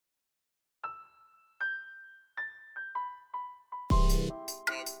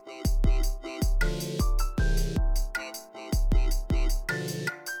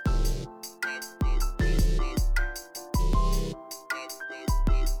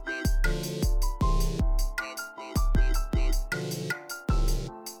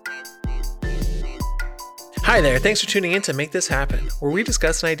Hi there, thanks for tuning in to Make This Happen, where we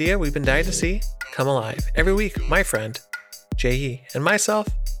discuss an idea we've been dying to see come alive. Every week, my friend, J.E., and myself,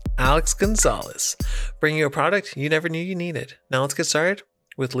 Alex Gonzalez, bring you a product you never knew you needed. Now let's get started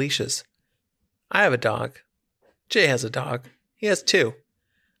with leashes. I have a dog. Jay has a dog. He has two.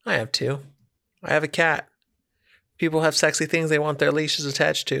 I have two. I have a cat. People have sexy things they want their leashes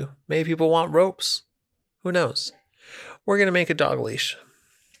attached to. Maybe people want ropes. Who knows? We're going to make a dog leash.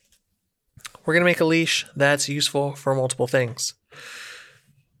 We're going to make a leash that's useful for multiple things.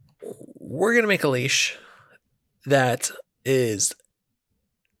 We're going to make a leash that is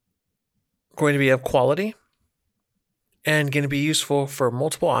going to be of quality and going to be useful for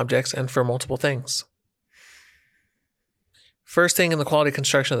multiple objects and for multiple things. First thing in the quality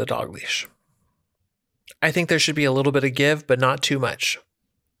construction of the dog leash. I think there should be a little bit of give, but not too much.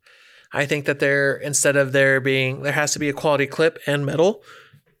 I think that there has to be a quality clip and metal.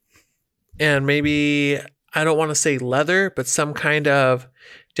 And maybe, I don't want to say leather, but some kind of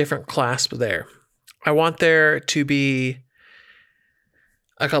different clasp there. I want there to be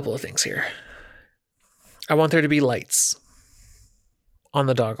a couple of things here. I want there to be lights on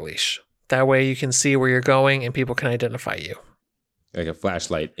the dog leash. That way you can see where you're going and people can identify you. Like a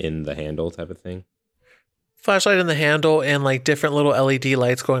flashlight in the handle type of thing? Flashlight in the handle and like different little LED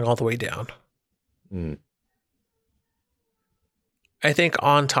lights going all the way down. I think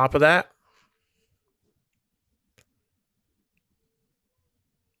on top of that,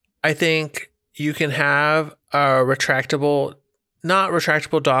 I think you can have a not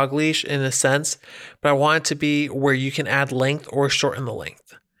retractable dog leash in a sense, but I want it to be where you can add length or shorten the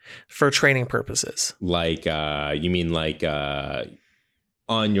length for training purposes. Like, you mean like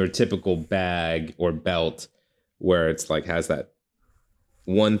on your typical bag or belt where it's like has that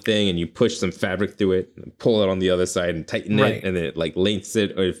one thing and you push some fabric through it and pull it on the other side and tighten it and then it like lengthens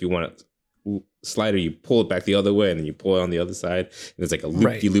it, or if you want to slider, you pull it back the other way and then you pull it on the other side and there's like a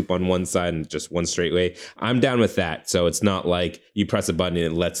loop-de-loop on one side and just one straight way. I'm down with that. So it's not like you press a button and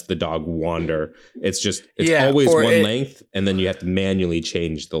it lets the dog wander. It's always one length and then you have to manually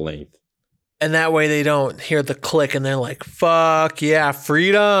change the length. And that way they don't hear the click and they're like, fuck yeah,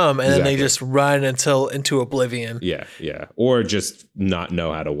 freedom. And then they just run into oblivion. Yeah. Or just not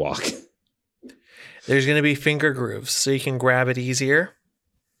know how to walk. There's going to be finger grooves so you can grab it easier.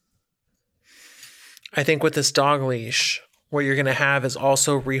 I think with this dog leash, what you're going to have is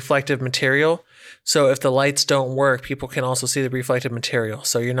also reflective material. So if the lights don't work, people can also see the reflective material.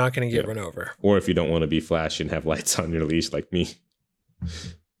 So you're not going to get run over. Or if you don't want to be flashy and have lights on your leash like me.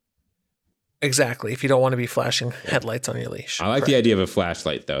 Exactly. If you don't want to be flashing headlights on your leash. I like the idea of a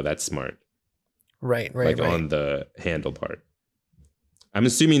flashlight, though. That's smart. Right. On the handle part. I'm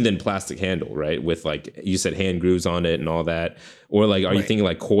assuming then plastic handle, right? With like, you said hand grooves on it and all that. Or like, are you thinking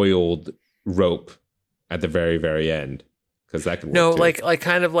like coiled rope at the very, very end? Because that could work too. like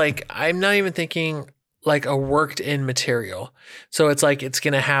kind of like, I'm not even thinking like a worked in material. So it's like, it's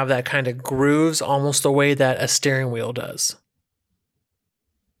going to have that kind of grooves almost the way that a steering wheel does.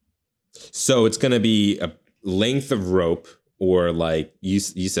 So it's going to be a length of rope or like you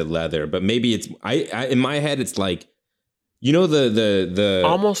said leather, but maybe it's, I in my head, it's like, you know, the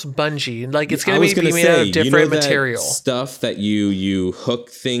almost bungee, like it's going to be made out of different material stuff that you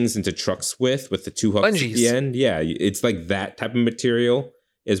hook things into trucks with the two hooks Bungees. At the end. Yeah, it's like that type of material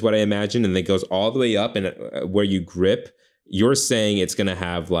is what I imagine, and it goes all the way up, and where you grip, you're saying it's going to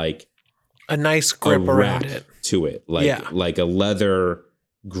have like a nice grip around it to it, like a leather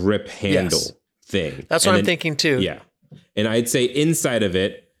grip handle thing. That's what I'm thinking too. Yeah, and I'd say inside of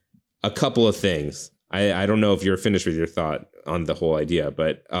it, a couple of things. I don't know if you're finished with your thought on the whole idea,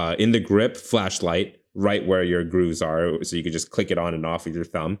 but in the grip, flashlight right where your grooves are, so you could just click it on and off with your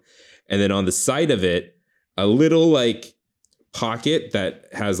thumb. And then on the side of it, a little like pocket that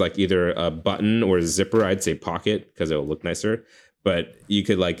has like either a button or a zipper. I'd say pocket because it'll look nicer. But you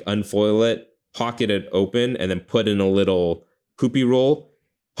could like unfoil it, pocket it open, and then put in a little poopy roll,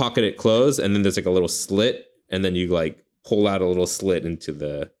 pocket it closed, and then there's like a little slit, and then you like pull out a little slit into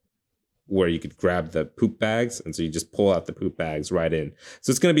the where you could grab the poop bags. And so you just pull out the poop bags right in. So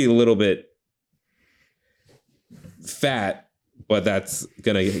it's going to be a little bit fat, but that's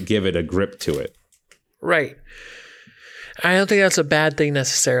going to give it a grip to it. Right. I don't think that's a bad thing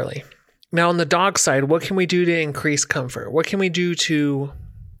necessarily. Now on the dog side, what can we do to increase comfort? What can we do to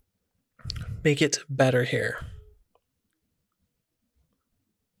make it better here?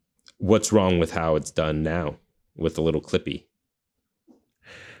 What's wrong with how it's done now with the little clippy?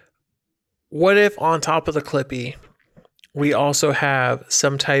 What if on top of the clippy, we also have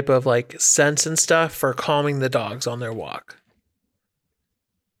some type of like scents and stuff for calming the dogs on their walk?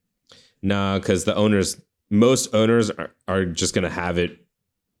 Nah, because the owners most owners are just going to have it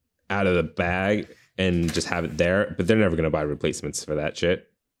out of the bag and just have it there, but they're never going to buy replacements for that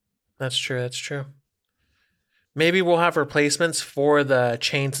shit. That's true. That's true. Maybe we'll have replacements for the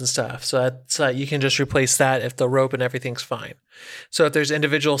chains and stuff, so that you can just replace that if the rope and everything's fine. So if there's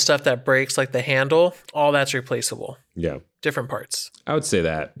individual stuff that breaks, like the handle, all that's replaceable. Yeah. Different parts. I would say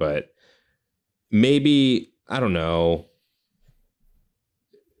that, but maybe, I don't know.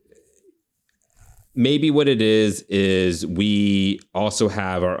 Maybe what it is we also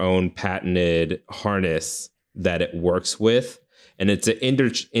have our own patented harness that it works with. And it's an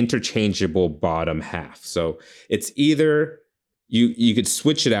interchangeable bottom half. So it's either you could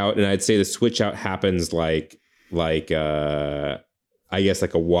switch it out, and I'd say the switch out happens like I guess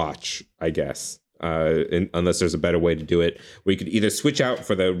like a watch, I guess. Unless there's a better way to do it. We could either switch out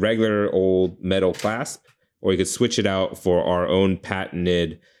for the regular old metal clasp, or we could switch it out for our own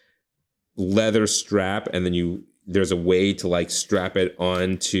patented leather strap, and then there's a way to like strap it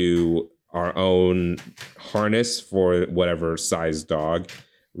onto our own harness for whatever size dog,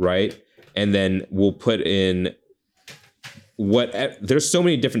 right? And then we'll put in there's so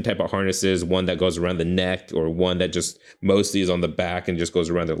many different type of harnesses, one that goes around the neck, or one that just mostly is on the back and just goes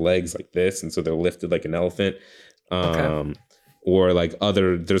around their legs like this, and so they're lifted like an elephant. Okay. Or like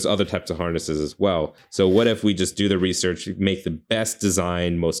there's other types of harnesses as well. So what if we just do the research, make the best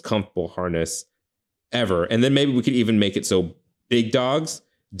design, most comfortable harness ever, and then maybe we could even make it so big dogs,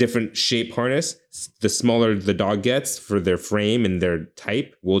 different shape harness, the smaller the dog gets for their frame and their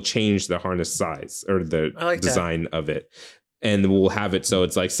type, will change the harness size or the design of it. And we'll have it so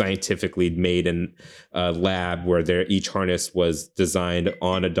it's like scientifically made in a lab where each harness was designed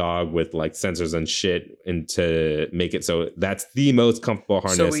on a dog with like sensors and shit, and to make it so that's the most comfortable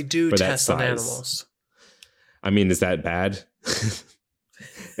harness. So we do test on animals. I mean, is that bad?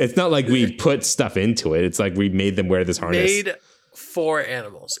 It's not like we put stuff into it. It's like we made them wear this harness. Made for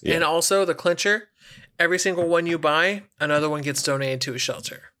animals. Yeah. And also the clincher, every single one you buy, another one gets donated to a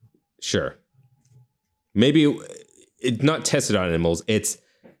shelter. Sure. Maybe it's not tested on animals. It's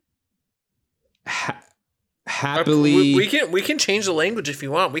happily. We can change the language if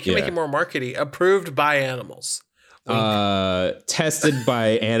you want. We can make it more markety. Approved by animals. Tested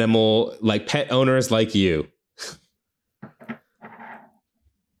by animal, like pet owners like you.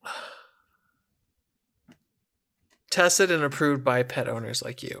 Tested and approved by pet owners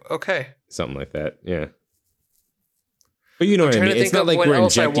like you. Okay. Something like that. Yeah. But you know what I mean? It's not like we're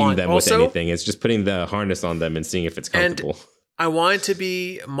injecting them with anything. It's just putting the harness on them and seeing if it's comfortable. And I want it to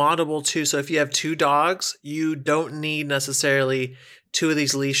be moddable too. So if you have 2 dogs, you don't need necessarily 2 of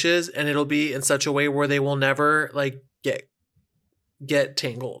these leashes, and it'll be in such a way where they will never like get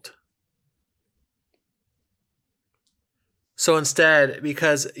tangled. So instead,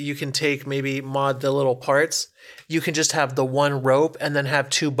 because you can mod the little parts, you can just have the one rope and then have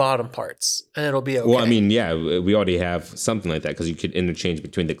 2 bottom parts, and it'll be okay. Well, I mean, yeah, we already have something like that, because you could interchange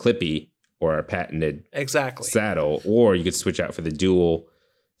between the clippy or a patented saddle, or you could switch out for the dual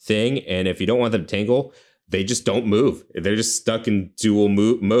thing. And if you don't want them to tangle, they just don't move. They're just stuck in dual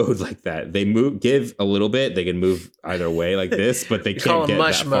mode like that. They give a little bit. They can move either way like this, but they can't get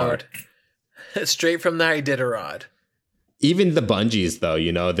mush that mode. Far. Straight from the Iditarod. Even the bungees, though,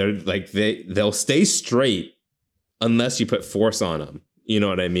 they're like they'll stay straight unless you put force on them. You know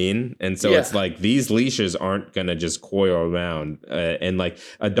what I mean? And so it's like these leashes aren't gonna just coil around, and like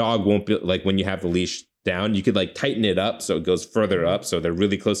a dog won't be like, when you have the leash down, you could like tighten it up so it goes further up, so they're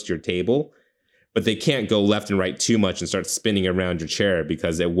really close to your table, but they can't go left and right too much and start spinning around your chair,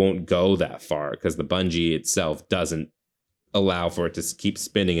 because it won't go that far, because the bungee itself doesn't allow for it to keep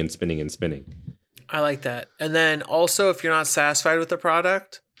spinning and spinning and spinning. I like that. And then also, if you're not satisfied with the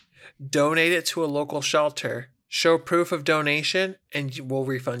product, donate it to a local shelter. Show proof of donation, and we'll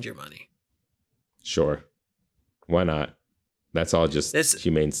refund your money. Sure. Why not? That's all just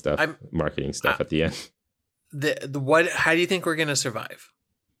humane stuff, marketing stuff at the end. How do you think we're going to survive?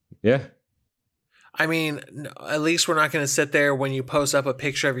 Yeah. I mean, at least we're not going to sit there when you post up a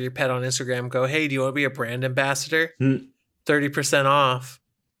picture of your pet on Instagram, go, hey, do you want to be a brand ambassador? 30% off.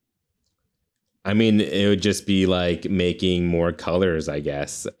 I mean, it would just be like making more colors, I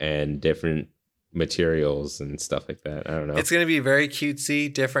guess, and different materials and stuff like that. I don't know. It's going to be very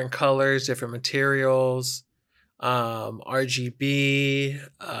cutesy, different colors, different materials, RGB.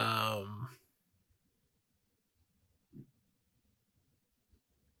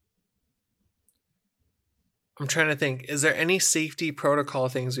 I'm trying to think, is there any safety protocol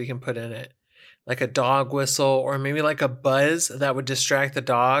things we can put in it? Like a dog whistle, or maybe like a buzz that would distract the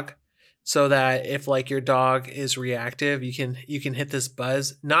dog, so that if like your dog is reactive, you can hit this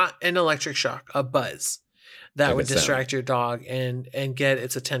buzz, not an electric shock, a buzz. that Like would a sound. distract your dog and get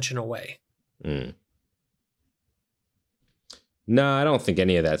its attention away. Mm. No, I don't think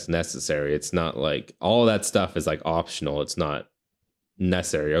any of that's necessary. It's not like all that stuff is like optional. It's not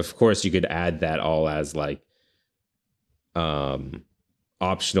necessary. Of course, you could add that all as like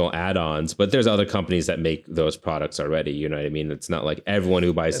optional add-ons, but there's other companies that make those products already. You know what I mean? It's not like everyone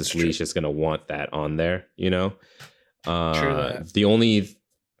who buys this leash is going to want that on there. You know, True that. the only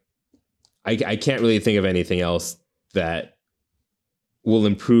I can't really think of anything else that will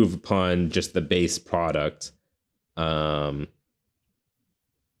improve upon just the base product.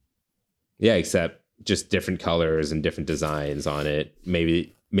 Yeah, except just different colors and different designs on it.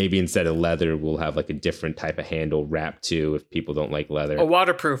 Maybe instead of leather, we'll have like a different type of handle wrap too if people don't like leather. A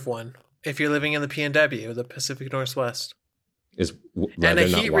waterproof one if you're living in the PNW, the Pacific Northwest. Is leather And a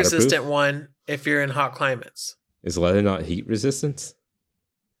not heat waterproof? resistant one if you're in hot climates. Is leather not heat resistant?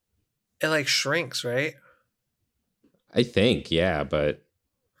 It like shrinks, right? I think, yeah, but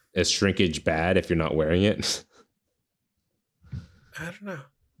is shrinkage bad if you're not wearing it? I don't know.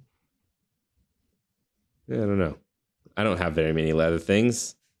 I don't know. I don't have very many leather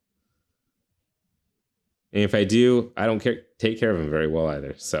things. And if I do, I don't take care of them very well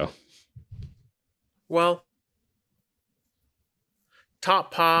either. So, Well,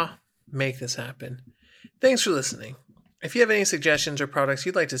 Top Paw, make this happen. Thanks for listening. If you have any suggestions or products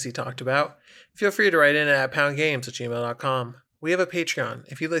you'd like to see talked about, feel free to write in at poundgames@gmail.com. We have a Patreon.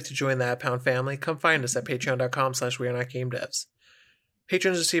 If you'd like to join the @Pound family, come find us at patreon.com/wearenotgamedevs.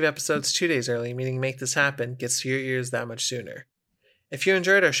 Patrons receive episodes 2 days early, meaning Make This Happen gets to your ears that much sooner. If you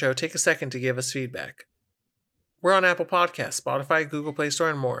enjoyed our show, take a second to give us feedback. We're on Apple Podcasts, Spotify, Google Play Store,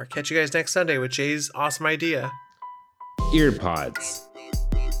 and more. Catch you guys next Sunday with Jay's awesome idea. ear pods.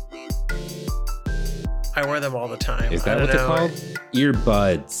 I wear them all the time. Is that what they're called?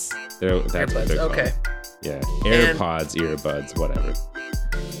 Earbuds. That's what they're called. Okay. Yeah. AirPods, earbuds, whatever.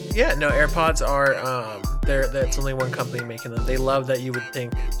 Yeah, no, AirPods are that's only one company making them. They love that you would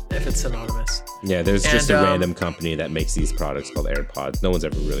think if it's synonymous. Yeah, there's just a random company that makes these products called AirPods. No one's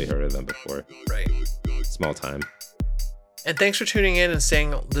ever really heard of them before. Right. Small time. And thanks for tuning in and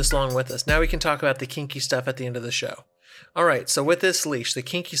staying this long with us. Now we can talk about the kinky stuff at the end of the show. All right, so with this leash, the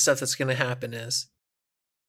kinky stuff that's going to happen is